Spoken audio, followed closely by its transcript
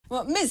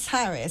Well, Ms.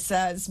 Harris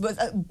was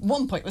at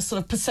one point was sort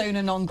of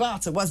persona non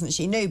grata, wasn't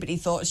she? Nobody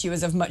thought she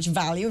was of much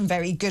value and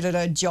very good at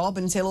her job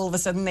until all of a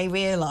sudden they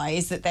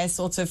realised that their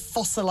sort of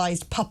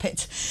fossilised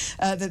puppet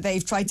that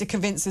they've tried to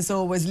convince us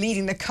all was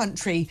leading the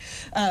country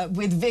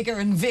with vigour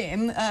and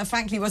vim,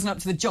 frankly wasn't up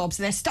to the job.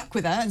 So they're stuck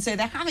with her, and so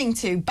they're having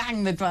to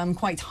bang the drum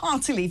quite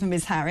heartily for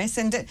Ms. Harris,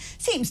 and it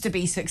seems to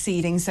be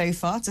succeeding so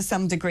far to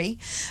some degree.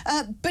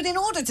 But in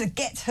order to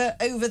get her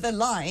over the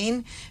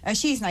line,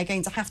 she's now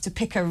going to have to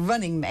pick a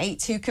running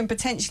mate who can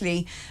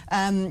potentially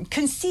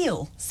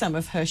conceal some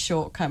of her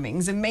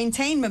shortcomings and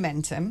maintain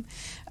momentum.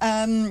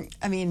 I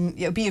mean,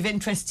 it'll be of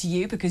interest to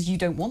you because you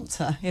don't want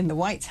her in the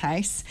White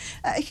House.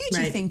 Who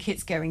do you think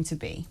it's going to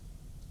be?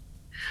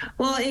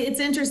 Well, it's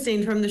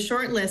interesting. From the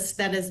short list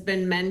that has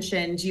been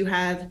mentioned, you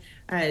have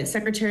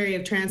Secretary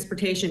of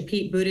Transportation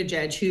Pete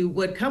Buttigieg, who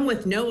would come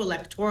with no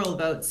electoral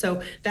vote.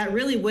 So that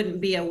really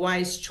wouldn't be a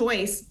wise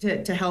choice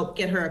to help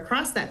get her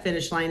across that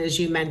finish line, as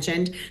you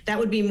mentioned. That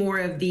would be more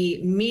of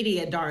the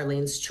media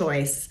darling's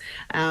choice.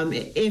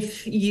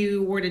 If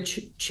you were to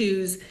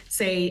choose,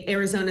 say,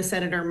 Arizona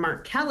Senator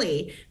Mark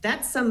Kelly,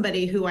 that's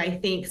somebody who I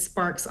think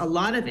sparks a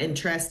lot of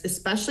interest,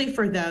 especially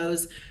for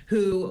those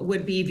who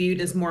would be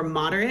viewed as more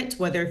moderate,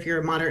 whether if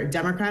you're a moderate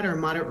Democrat or a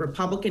moderate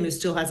Republican who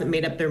still hasn't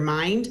made up their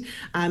mind.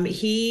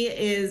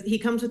 He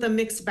comes with a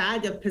mixed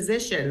bag of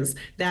positions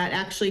that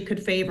actually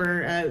could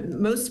favor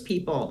most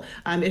people.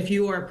 If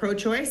you are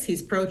pro-choice,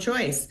 he's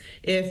pro-choice.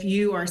 If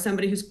you are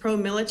somebody who's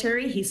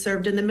pro-military, he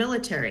served in the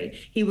military.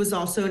 He was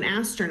also an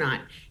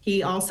astronaut.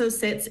 He also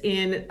sits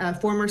in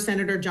former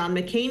Senator John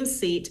McCain's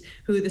seat,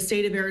 who the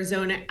state of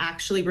Arizona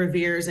actually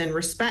reveres and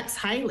respects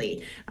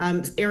highly.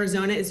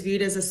 Arizona is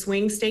viewed as a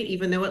swing state,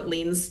 even though it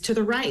leans to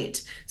the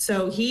right.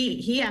 So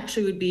he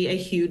actually would be a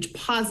huge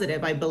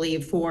positive, I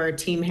believe, for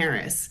Team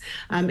Harris.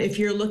 If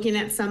you're looking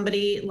at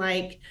somebody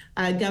like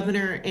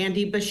Governor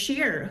Andy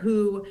Beshear,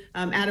 who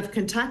out of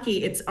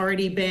Kentucky, it's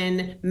already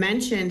been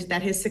mentioned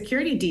that his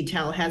security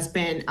detail has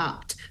been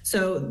upped.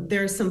 So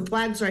there's some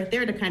flags right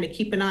there to kind of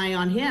keep an eye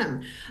on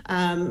him.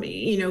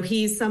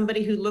 He's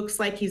somebody who looks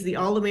like he's the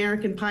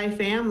all-American pie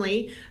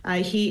family.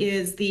 He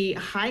is the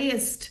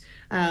highest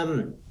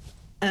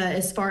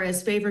as far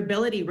as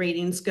favorability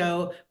ratings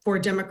go for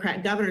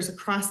Democrat governors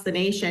across the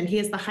nation. He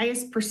has the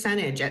highest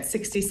percentage at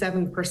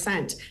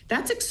 67%.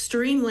 That's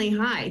extremely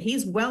high.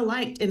 He's well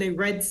liked in a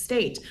red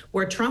state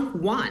where Trump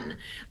won.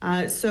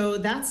 So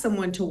that's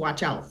someone to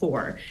watch out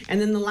for.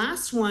 And then the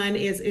last one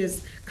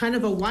is kind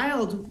of a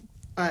wild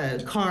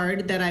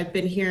card that I've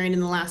been hearing in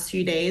the last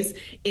few days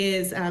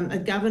is a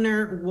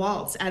Governor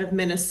Walz out of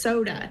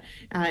Minnesota.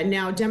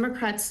 Now,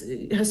 Democrats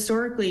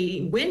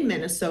historically win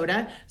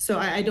Minnesota, so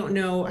I don't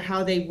know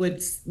how they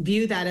would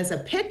view that as a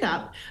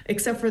pickup,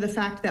 except for the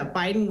fact that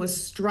Biden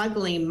was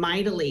struggling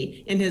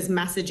mightily in his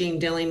messaging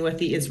dealing with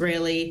the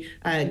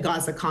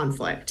Israeli-Gaza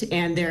conflict.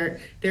 And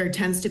there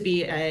tends to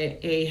be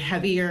a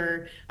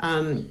heavier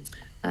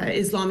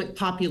Islamic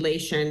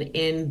population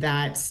in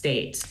that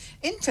state.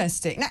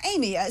 Interesting. Now,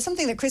 Amy,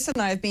 something that Chris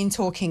and I have been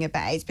talking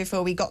about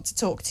before we got to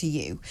talk to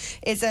you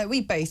is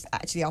we both,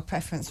 actually, our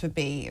preference would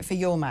be for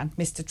your man,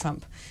 Mr.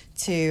 Trump,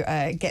 to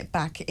get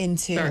back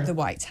into the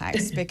White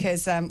House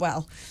because,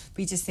 well,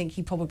 we just think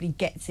he probably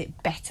gets it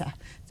better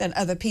than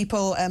other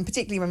people,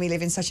 particularly when we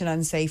live in such an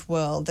unsafe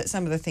world, that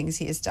some of the things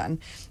he has done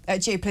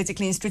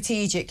geopolitically and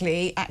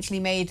strategically actually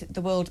made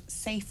the world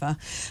safer.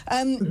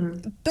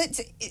 But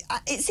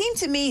it seemed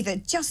to me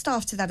that just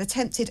after that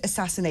attempted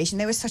assassination,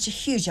 there was such a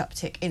huge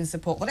uptick in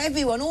support. But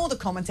everyone, all the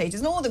commentators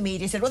and all the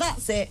media said, well,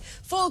 that's it,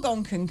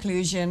 foregone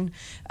conclusion,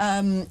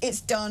 it's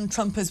done,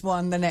 Trump has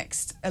won the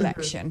next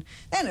election.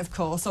 Then, of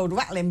course, old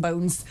Rattling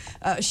Bones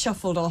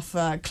shuffled off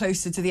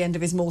closer to the end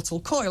of his mortal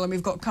coil, and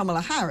we've got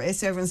Kamala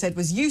Harris, who everyone said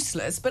was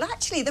useless. But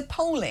actually, the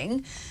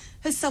polling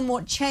has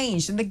somewhat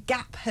changed and the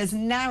gap has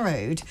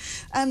narrowed.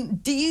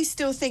 Do you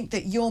still think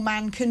that your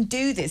man can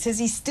do this? Has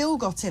he still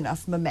got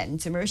enough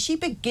momentum, or is she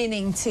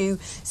beginning to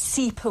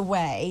seep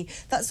away?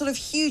 That sort of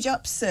huge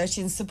upsurge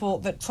in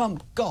support that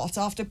Trump got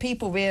after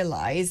people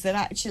realised that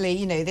actually,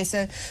 you know, this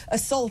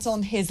assault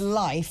on his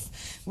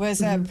life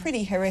was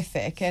pretty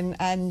horrific, and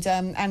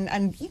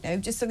you know,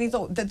 just suddenly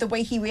thought that the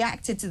way he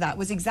reacted to that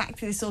was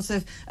exactly the sort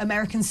of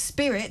American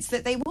spirits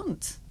that they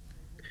want.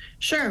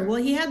 Sure.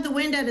 Well, he had the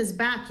wind at his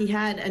back. He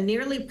had a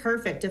nearly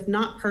perfect, if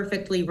not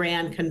perfectly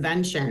ran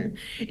convention.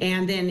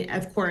 And then,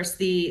 of course,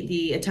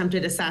 the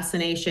attempted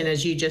assassination,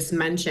 as you just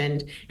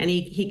mentioned, and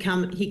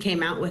he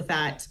came out with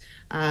that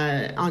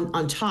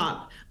on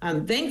top.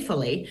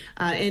 Thankfully,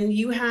 and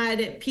you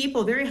had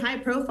people, very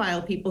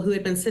high-profile people, who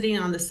had been sitting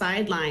on the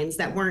sidelines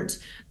that weren't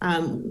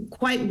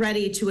quite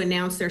ready to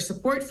announce their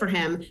support for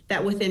him,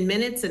 that within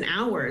minutes and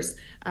hours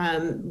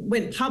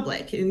went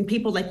public, and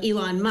people like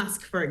Elon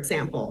Musk, for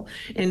example.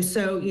 And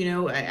so, you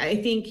know,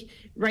 I think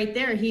right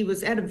there he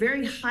was at a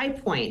very high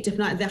point, if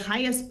not the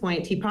highest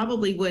point he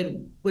probably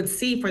would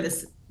see for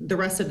this the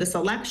rest of this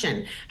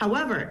election.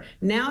 However,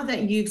 now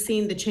that you've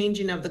seen the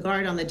changing of the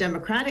guard on the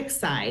Democratic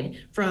side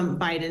from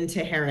Biden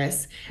to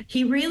Harris,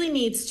 he really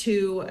needs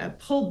to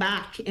pull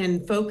back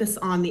and focus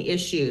on the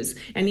issues.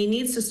 And he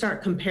needs to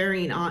start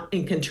comparing on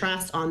and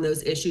contrast on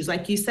those issues.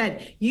 Like you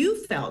said, you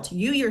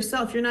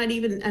yourself, you're not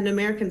even an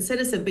American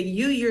citizen, but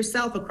you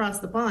yourself across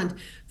the pond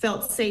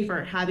felt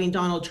safer having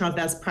Donald Trump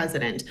as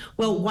president.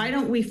 Well, why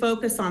don't we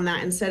focus on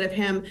that instead of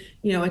him,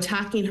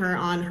 attacking her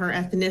on her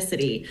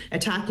ethnicity,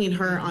 attacking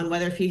her on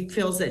whether he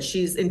feels that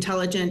she's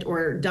intelligent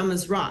or dumb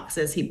as rocks,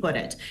 as he put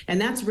it. And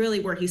that's really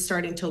where he's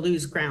starting to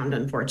lose ground,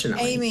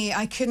 unfortunately. Amy,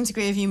 I couldn't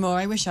agree with you more.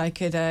 I wish I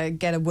could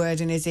get a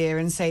word in his ear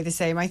and say the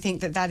same. I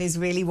think that is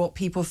really what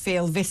people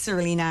feel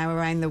viscerally now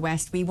around the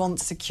West. We want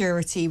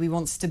security, we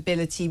want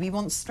stability, we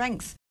want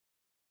strength.